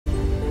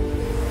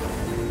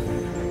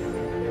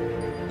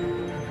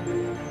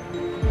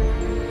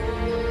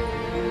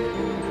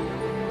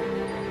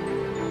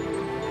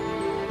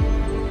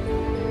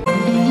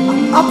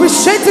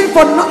Appreciate him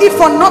for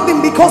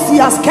nothing, because he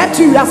has kept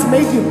you, he has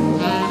made you.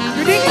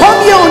 You didn't come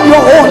here on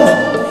your own.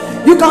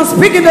 You can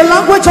speak in the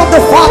language of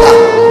the Father.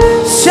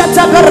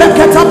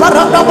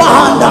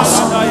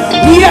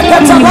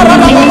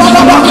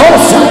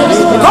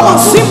 Come on,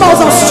 cymbals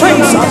and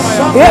strings.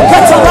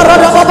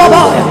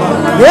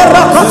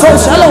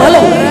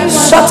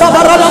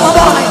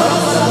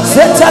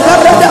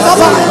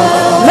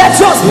 Let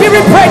your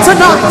spirit pray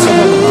tonight.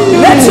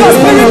 Let your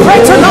spirit pray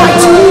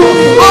tonight.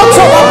 Out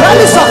of our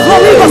bellies are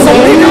flowing rivers of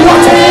living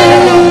water.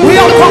 We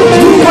have come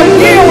to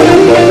renew.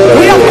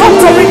 We have come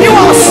to renew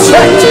our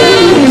strength.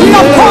 We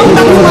have come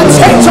that you might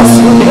change us.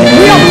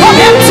 We have come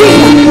empty.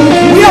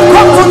 We have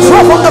come to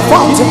draw from the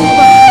fountain.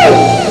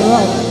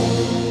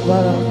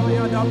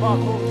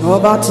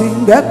 Ọba tí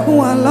ń gbẹ́kún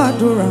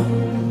aládùúrà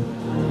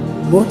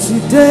mo ti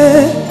dé.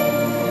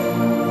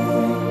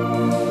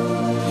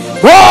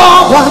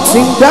 Ọba tí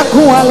ń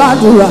gbẹ́kún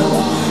aládùúrà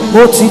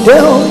mo ti dé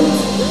o.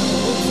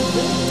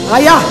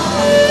 Aya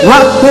wá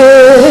gbé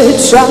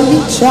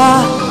chamícha,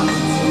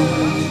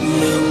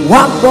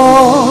 wá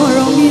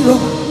gbọ́rọ̀ mi rò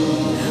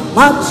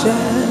má jẹ́.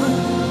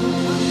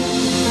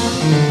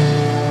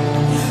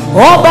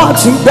 Ọba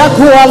tí ń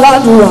gbẹ́kún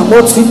aládùúrà mo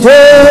ti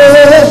dé.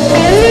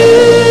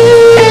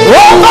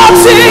 Ọba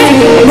tí ń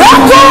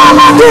gbẹ́kún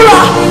aládùúrà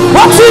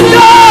mo ti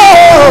dé.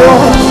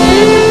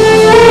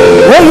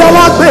 Ó yọ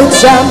wá gbé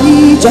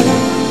chamícha,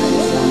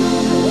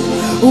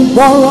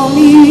 gbọ́rọ̀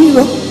mi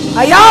rò.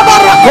 Aya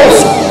bára kò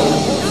sọ.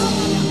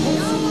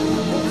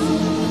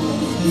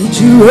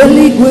 Ìjì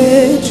eligwe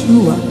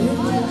juwa,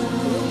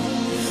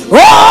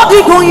 ó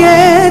dìgbò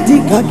yẹn di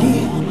kàkí.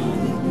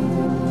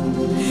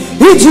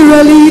 Ìjì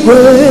eligwe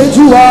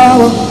juwa,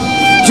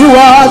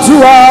 juwa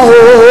juwa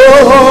o.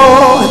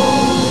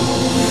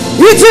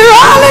 Ìjì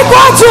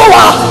eligwe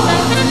juwa,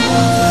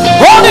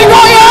 ó dìgbò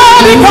yẹn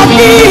di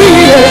kàkí.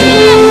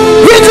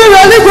 Ìjì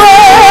eligwe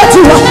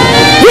juwa,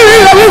 ìjì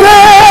eligwe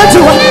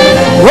juwa,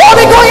 ó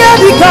dìgbò yẹn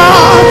di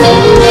kàkí.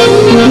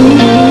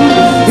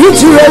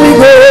 Ìjì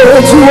eligwe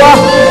juwa.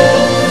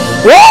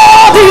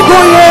 Oh, the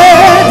goye,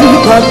 the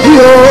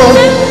kadio.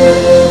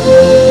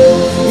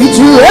 It's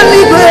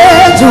really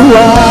great to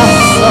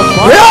us.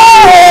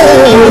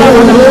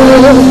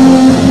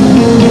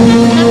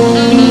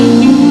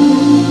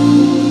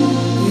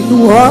 You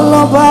all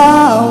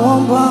about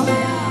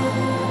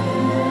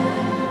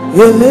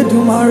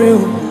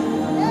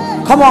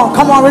come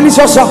on, release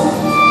yourself.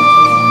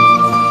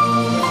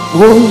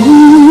 Oh,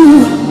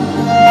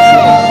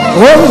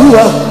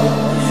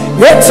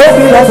 it's a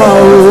bit of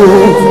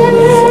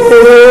a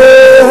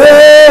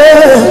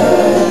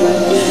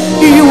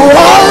you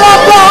all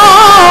about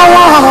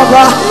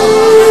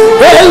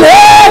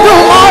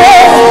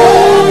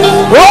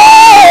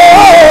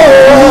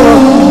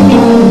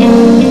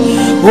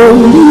oh,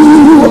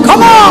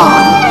 come on,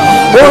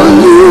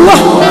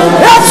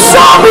 it's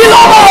so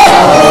beloved,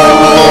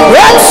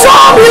 it's so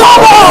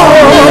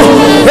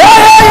beloved.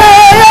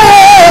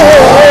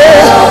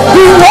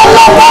 You all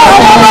about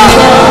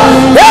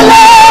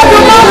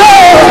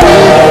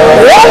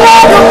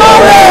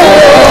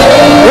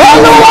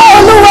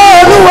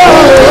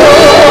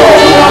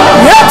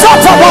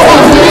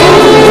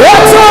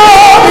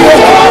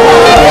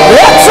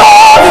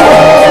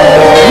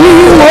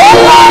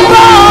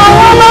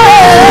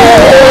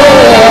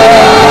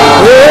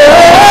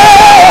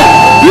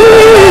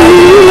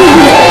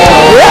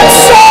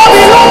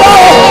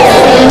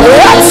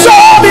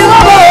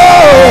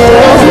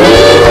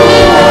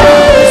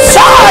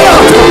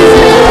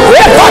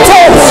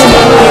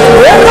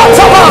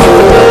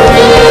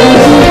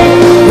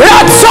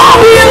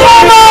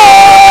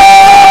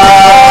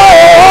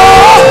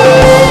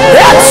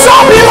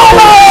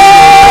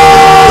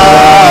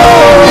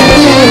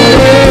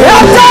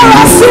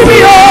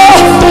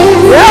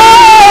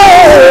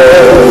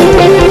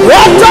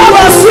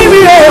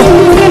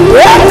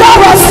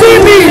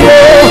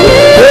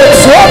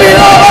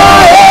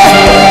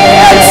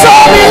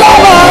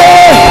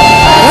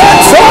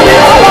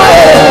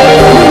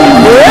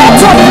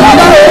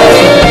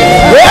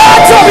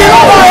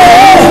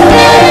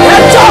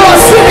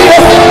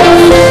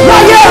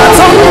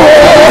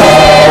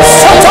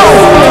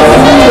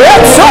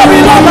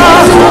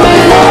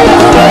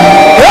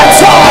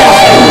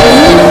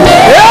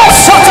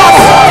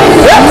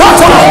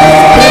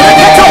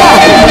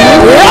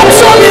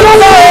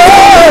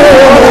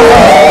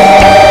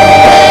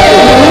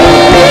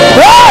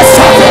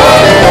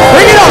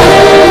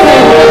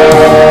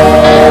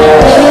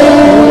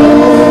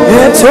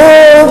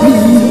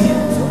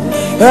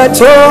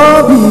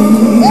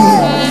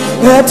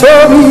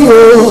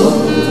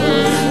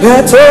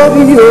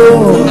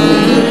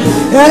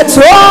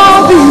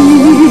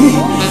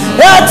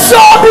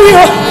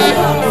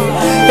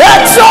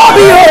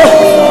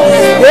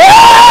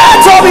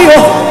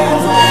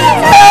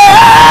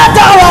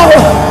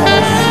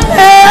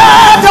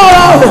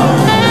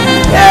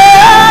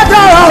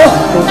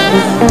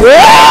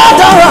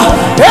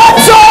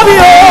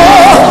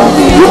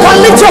you can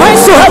lift your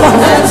hands to heaven.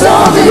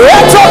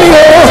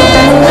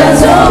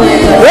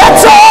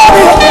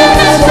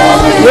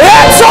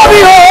 It's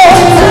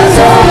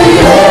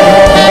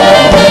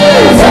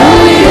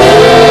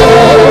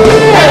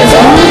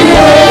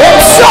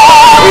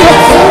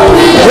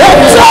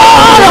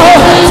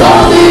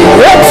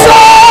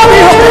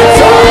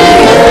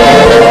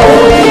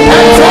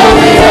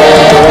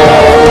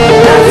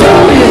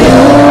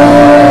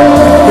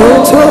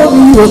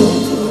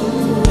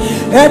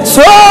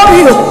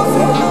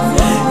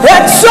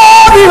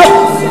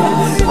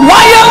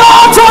Why you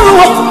not on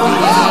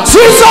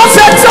Jesus?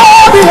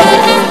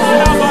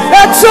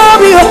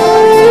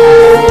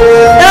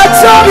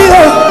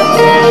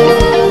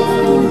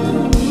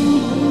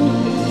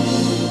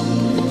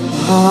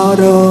 Out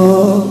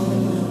of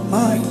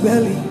my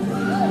belly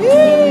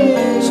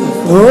shall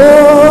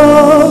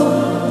flow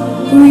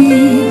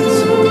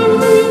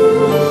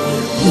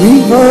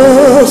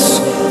rivers.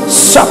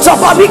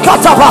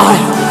 Shatababikataba.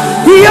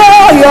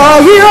 Yeah.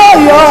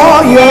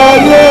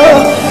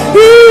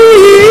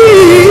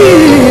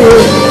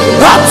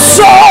 That's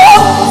all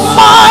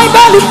my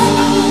belly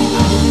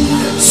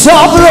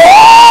shall flow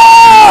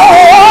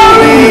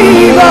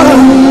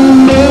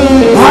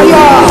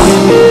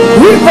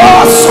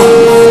rivers.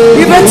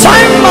 Even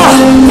time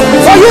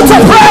for you to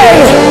pray.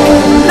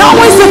 Now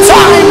is the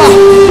time.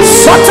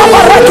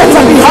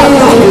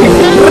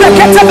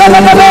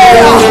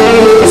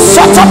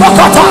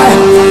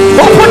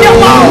 Open your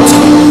mouth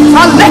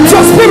and let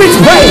your spirit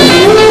pray.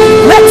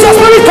 Let your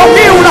spirit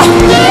commune.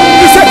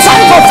 It's a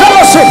time for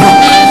fellowship.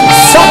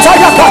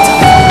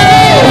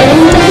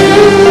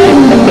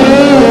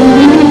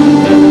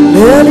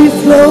 Let it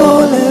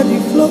flow, let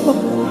it flow.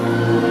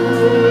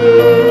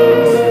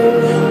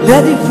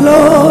 Let it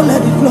flow,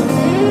 let it flow.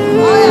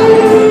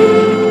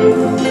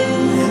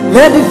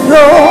 Let it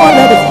flow,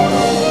 let it.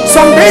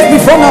 Some days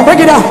before now, bring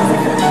it down.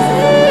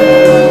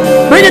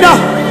 Bring it down.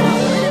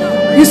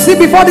 You see,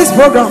 before this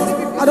program,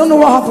 I don't know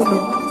what happened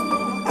though.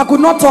 I could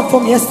not talk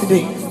from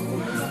yesterday.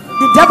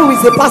 The devil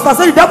is a pastor. I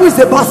said the devil is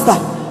a pastor.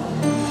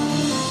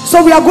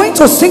 So we are going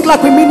to sing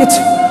like we mean it.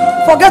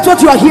 Forget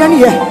what you are hearing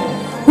here.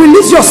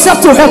 Release yourself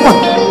to heaven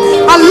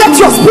and let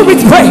your spirit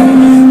pray.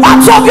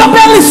 Out of your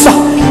bellies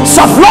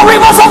shall flow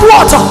rivers of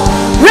water.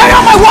 Where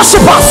are my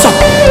worshipers?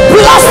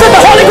 Blast in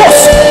the Holy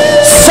Ghost.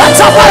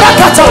 Santa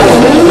Barakata,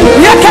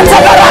 Yakata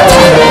Barata,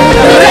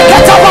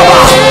 Rekata Baba,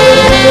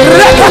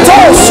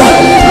 Rekatos,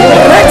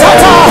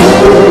 Rekata.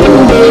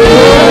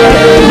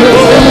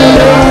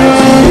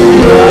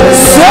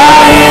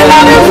 Say,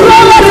 let it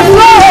flow, let it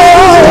flow.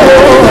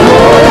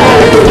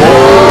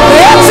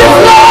 Let it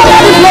flow,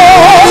 let it flow.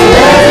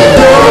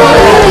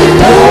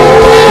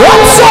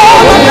 What's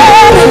all the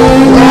name?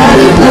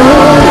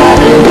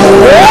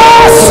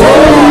 Yes.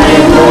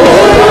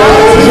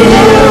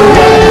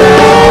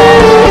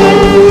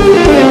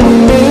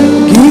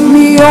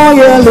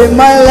 Let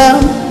my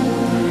lamp,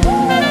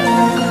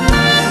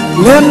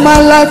 let my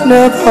life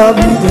never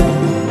be dim.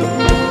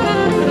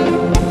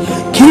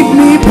 Keep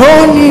me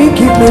burning,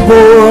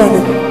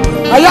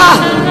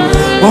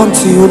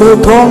 until the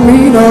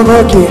coming of a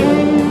king.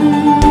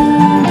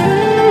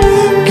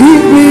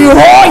 Give me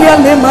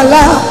oil in my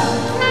lamp,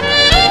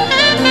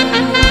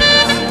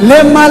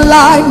 let my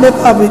life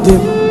never be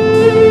dim.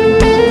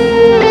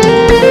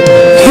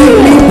 Keep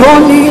me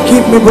burning,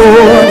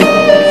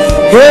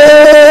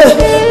 yeah.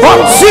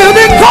 Until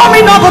the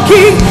coming of a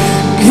king.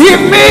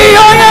 Give me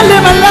oil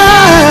in my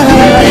life.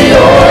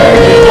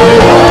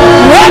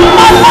 Let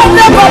my life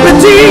never be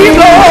dim,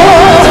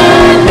 Lord.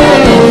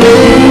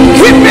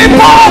 Keep me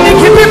burning,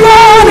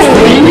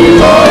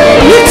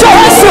 lift your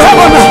hands to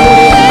heaven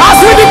as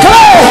we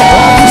declare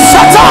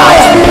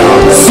Satire.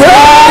 Say,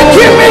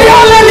 give me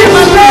oil in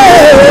my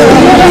life.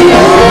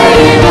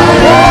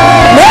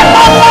 Let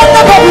my life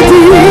never be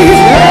dim.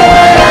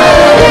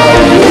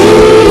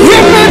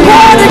 Keep me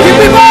burning.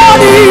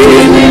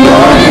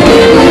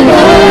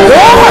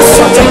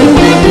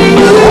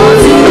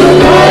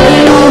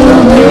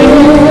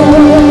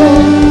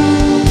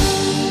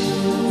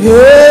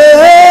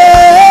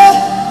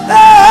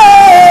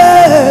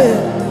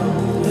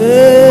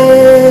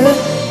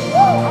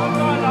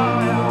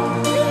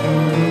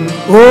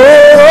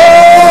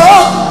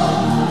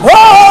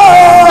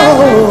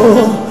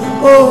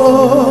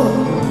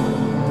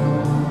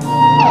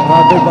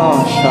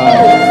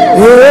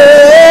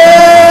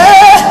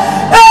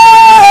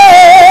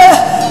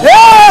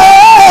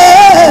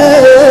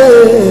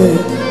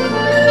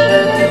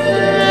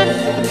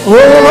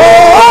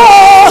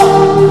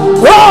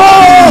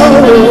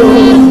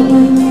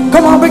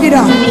 Come on, break it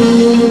down.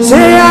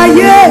 Say, I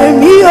hear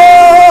me,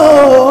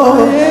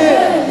 oh,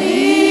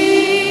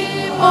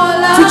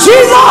 to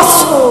Jesus,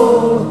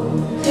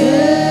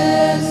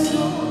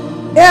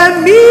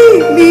 and me.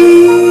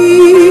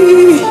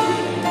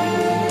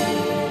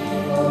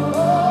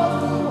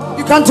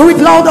 You can do it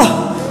louder.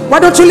 Why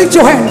don't you lift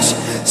your hands?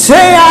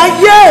 Say, I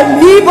hear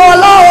me, oh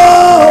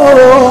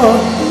Lord,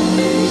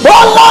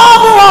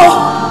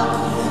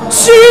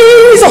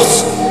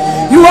 Jesus,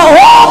 you are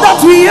all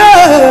that we are.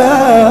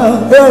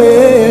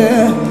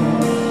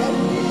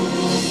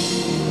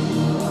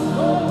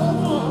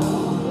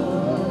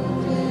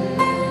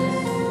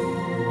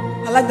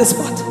 I like this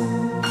part.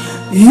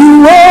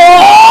 You are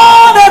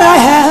all that I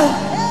have.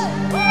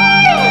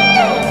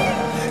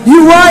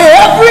 You are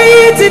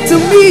everything to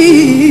me.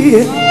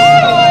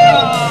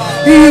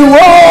 You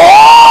are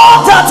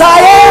all that I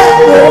am.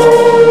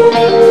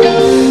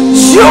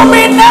 You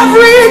mean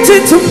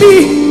everything to me.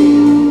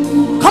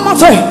 Come on,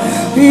 say,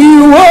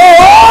 You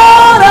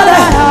are that I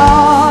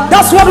have.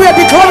 That's what we are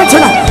declaring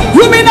tonight.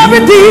 You mean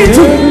everything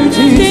to me.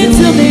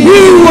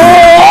 You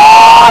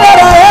are that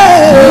I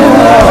am.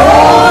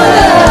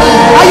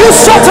 Are you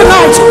sure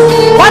tonight?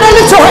 Why don't you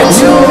lift your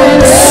hands?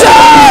 Say,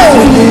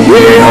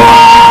 you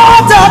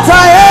are that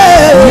I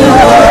am.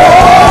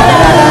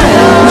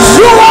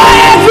 You are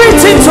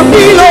everything to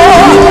me,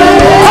 Lord.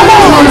 Come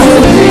on.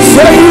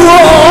 Say, you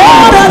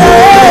are that I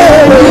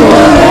am.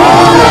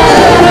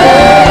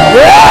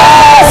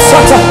 Yes,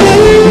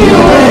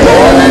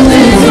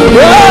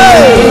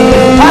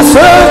 I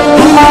said,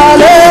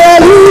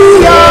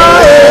 hallelujah.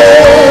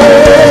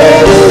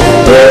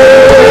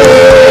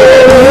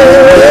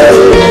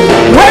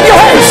 Wave your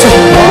hands.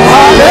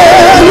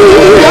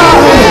 Hallelujah.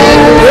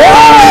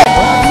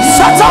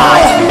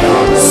 Satire.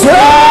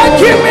 Say,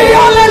 give me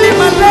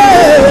hallelujah.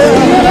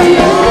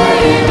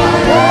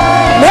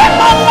 Let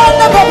my man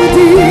never be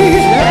deep.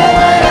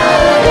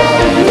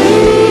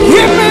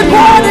 Give me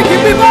body,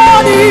 give me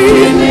body.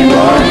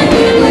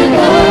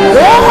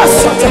 Yes,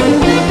 Satire.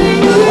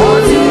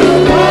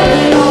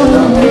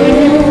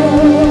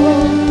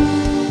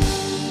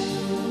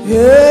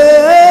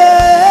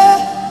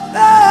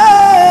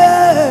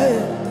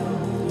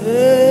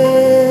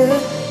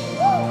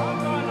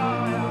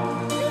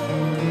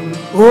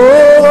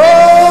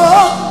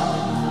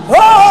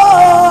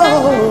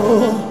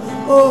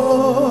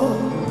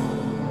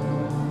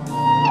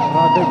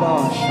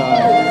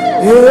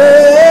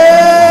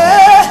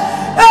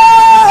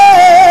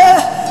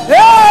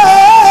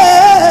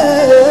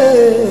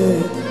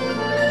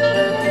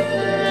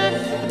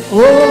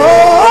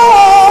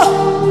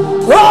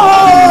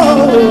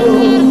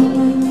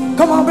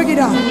 Come on, break it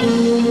down.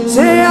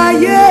 Say, I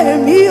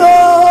am me,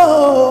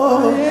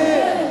 oh,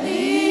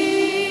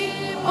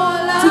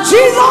 to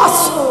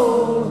Jesus,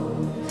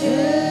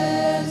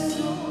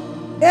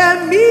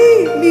 and me.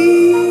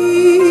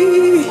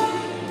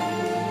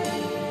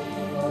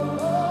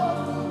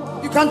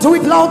 You can do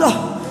it louder.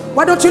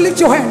 Why don't you lift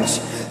your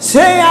hands?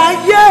 Say, I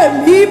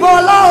am me,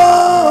 oh,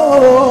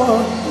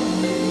 Lord,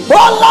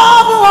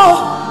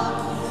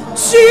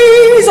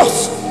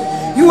 Jesus.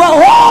 You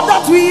are all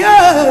that we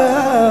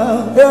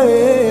are.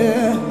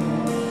 Yeah.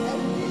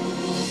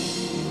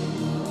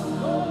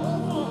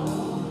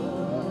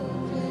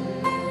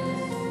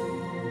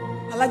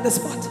 I like the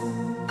spot.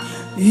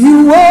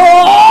 You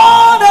are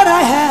all that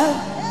I have.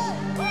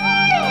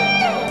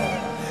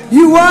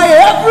 You are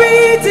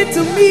everything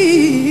to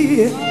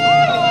me.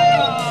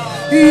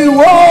 You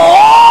are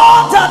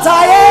all that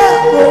I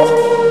am.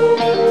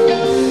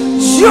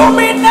 You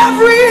mean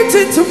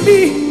everything to me.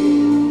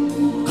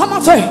 Come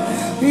on, say.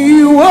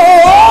 You are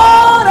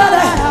all that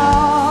I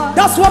have.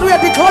 That's what we are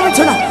declaring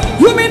tonight.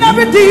 You mean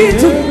everything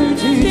to me.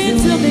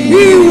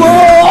 You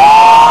are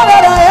all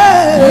that I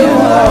am.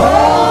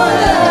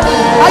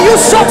 Are you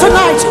sure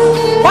tonight?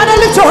 Why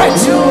don't you lift your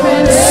hands?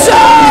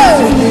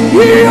 Say,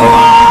 you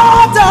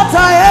are that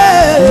I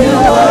am.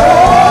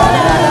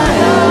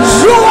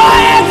 You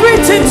are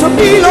everything to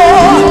me,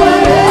 Lord.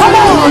 Come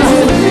on.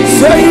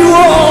 Say, you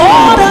are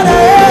all that I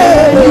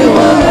am.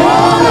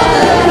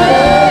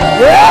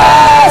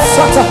 Yes,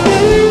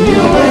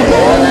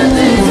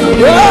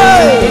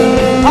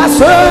 I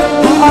said,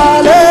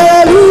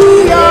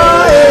 hallelujah.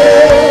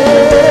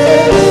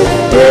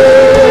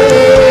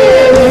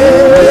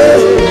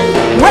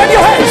 Wave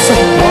your hands.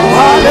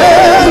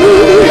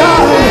 Hallelujah.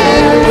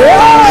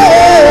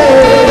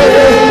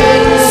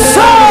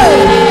 Say,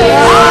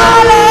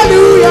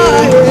 hallelujah.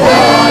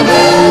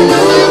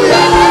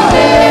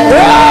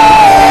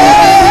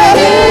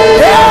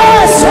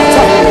 Yes,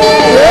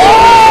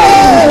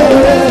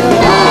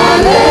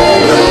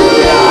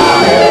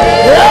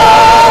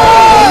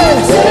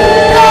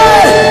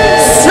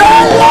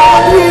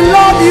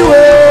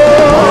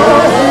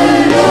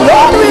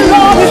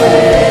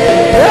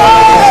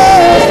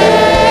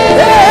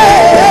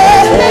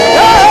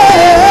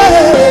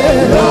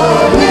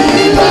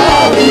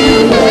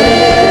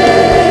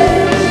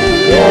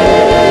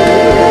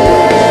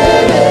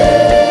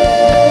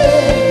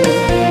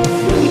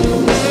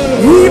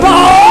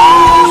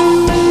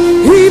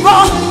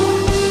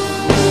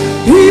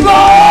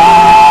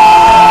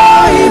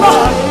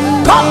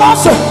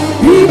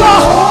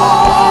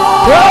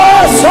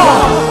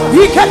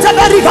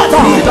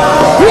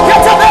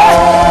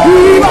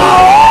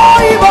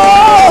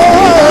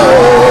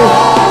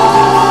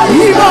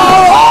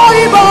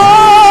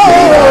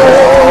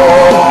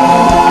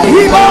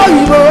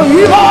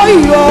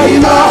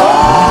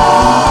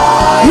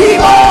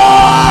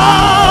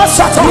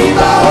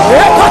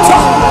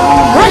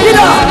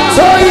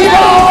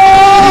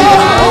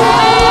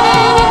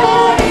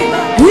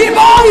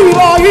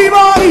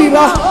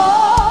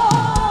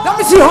 Let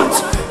me see hands.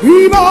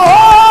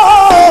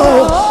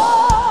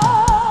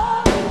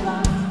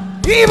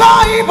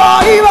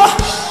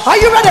 Are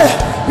you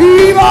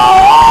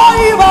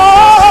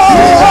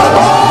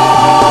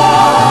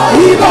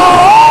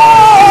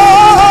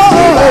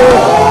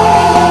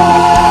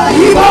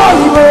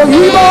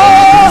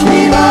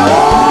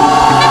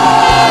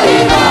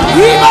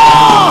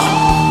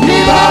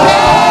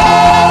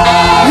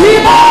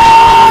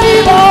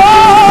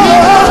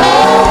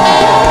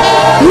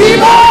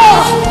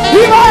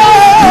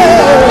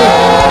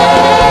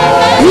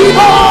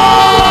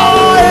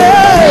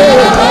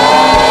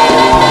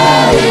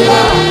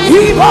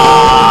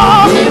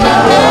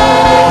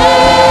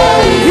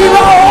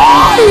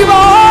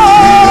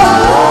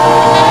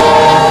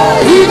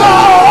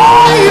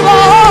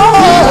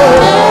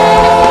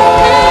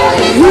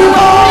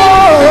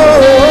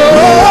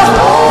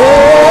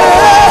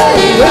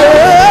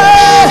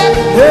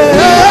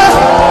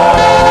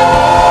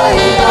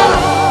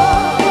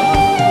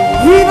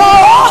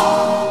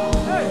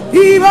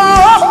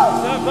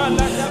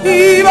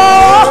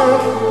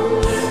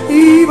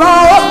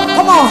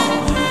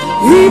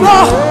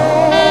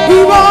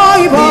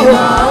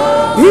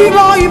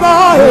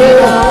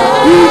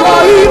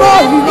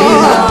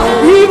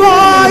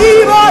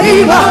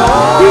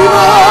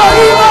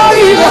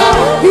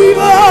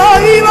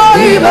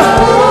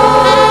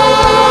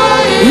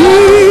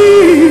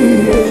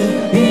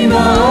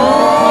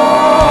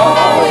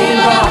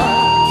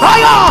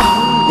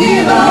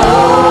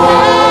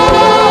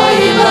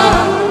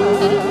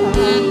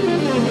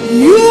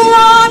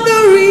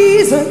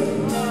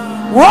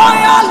why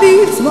I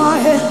lift my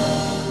head,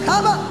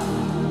 come on,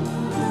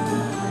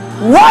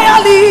 why I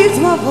lift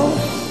my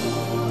voice,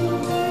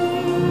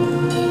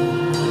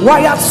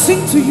 why I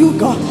sing to you,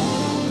 God.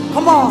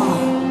 Come on,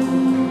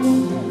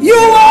 you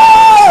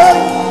are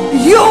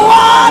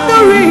the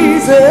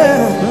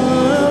reason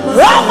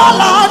I'm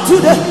alive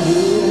today.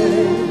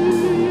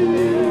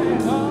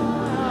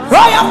 I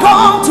have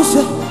come to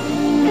say,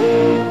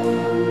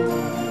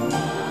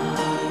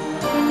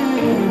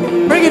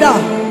 bring it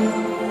out.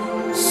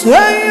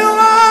 Say you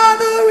are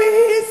the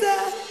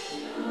reason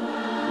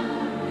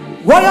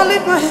why I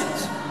lift my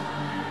hands.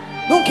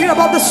 Don't care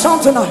about the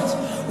sound tonight.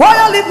 Why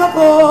I lift my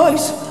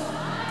voice,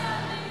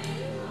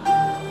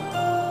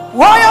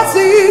 why I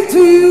sing to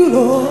you,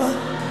 Lord.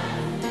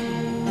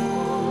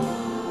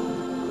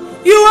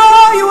 You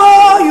are, you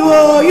are, you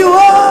are, you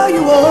are,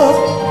 you are.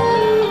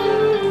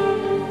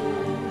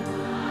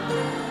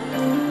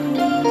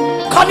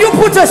 Can you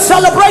put a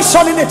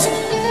celebration in it?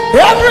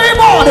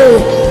 Everybody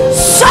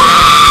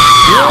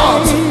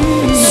shout!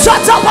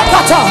 Shut up,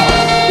 Akata!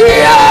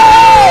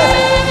 Yeah!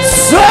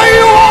 Say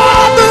you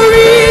are the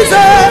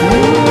reason!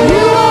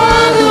 You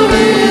are the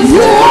reason!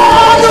 You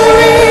are the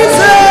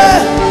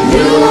reason!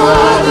 You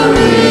are the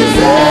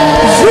reason!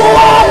 You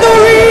are the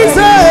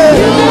reason!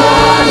 You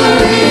are the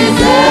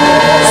reason!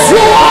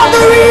 You are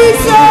the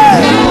reason!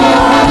 You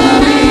are the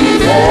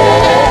reason!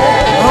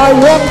 I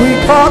walk with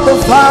God the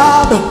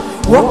Father,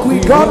 walk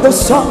with God the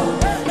Son,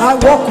 I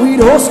walk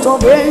with host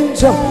of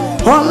angels,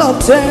 all of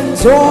them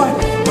joy,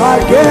 I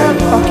get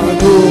back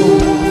to.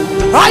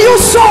 Are you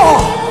sure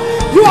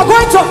you are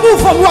going to move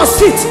from your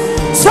seat?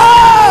 Say,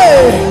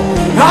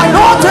 I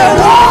know they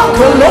walk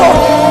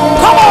alone.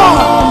 Come on,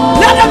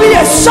 let there be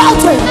a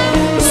shouting.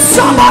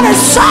 Somebody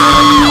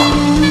shout.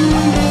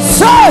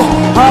 Say,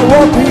 I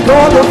walk with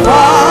God the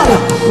Father,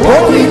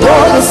 walk with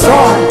God the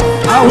Son,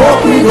 I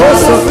walk with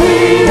host of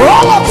angels,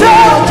 all of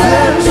them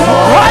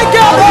I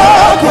get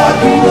back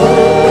to.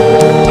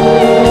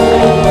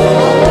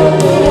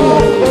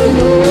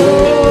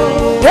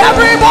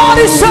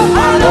 Everybody shout.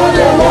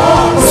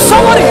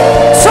 Somebody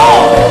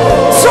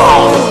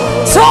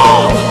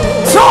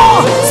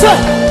say,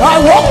 I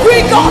walk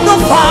with God the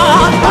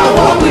Father, I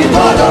walk with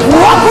God the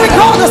Father, walk with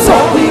God the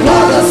Son,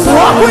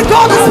 walk with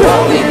God the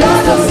Spirit.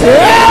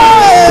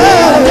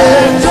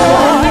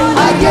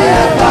 I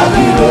get back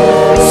you.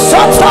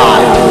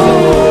 Sometimes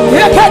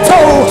you get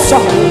told,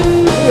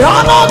 I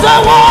know they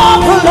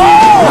walk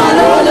alone. I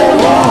know they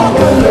walk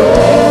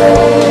alone.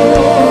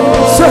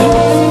 Say,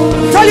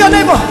 tell your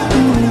neighbor.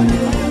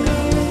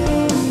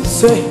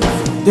 Say,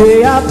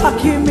 they are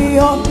backing me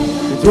up,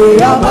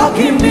 they are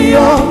backing me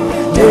up,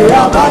 they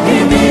are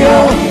backing me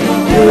up,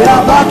 they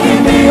are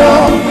backing me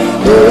up,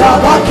 they are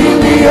backing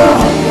me up,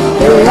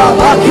 they are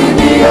backing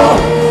me up,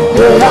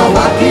 they are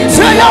backing me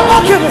up, they are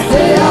backing me,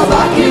 they are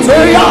backing me,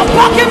 they are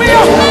backing me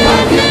up.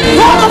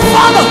 God the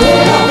Father,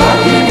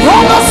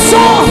 God the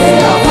Son,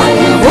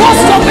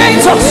 host of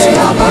angels, they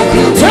are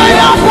backing, they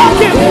are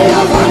backing, they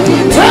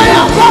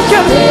are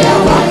backing, they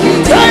are backing,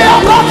 they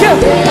are backing,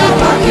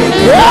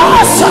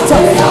 yes, shut up.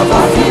 They are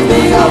backing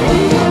me up,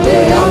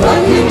 they are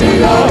backing me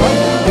up,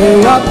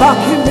 they are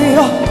backing me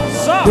up,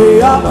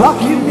 they are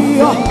backing me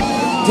up,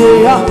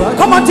 they are.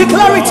 Come on,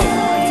 declare it.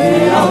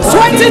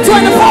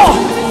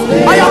 2024.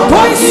 I am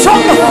going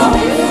stronger.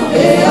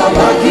 They are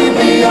backing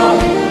me up.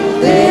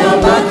 They are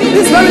backing me up.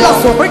 This very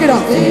last one, bring it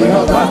up. They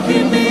are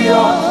backing me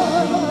up.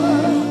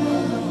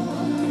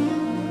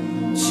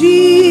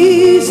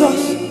 Jesus,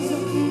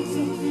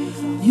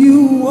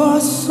 you are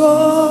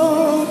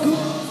so good.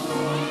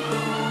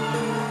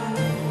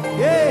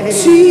 Yeah.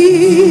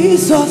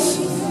 Jesus,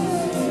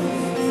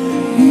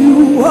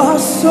 you are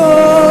so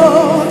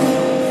good.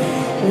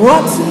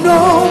 What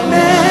no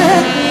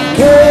man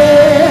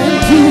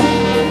can do.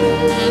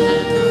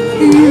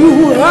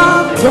 You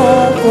have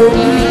done for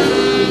me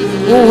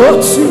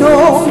what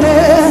no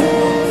man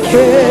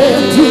can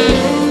do.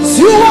 So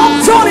you have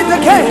done it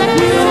again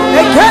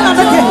and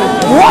again.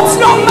 What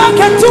no man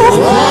can do.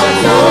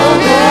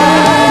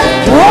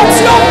 What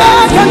no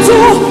man can do.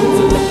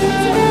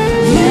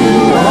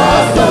 You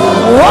have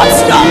done what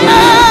no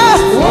man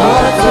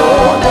can do.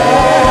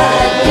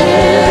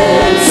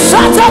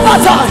 Shut up,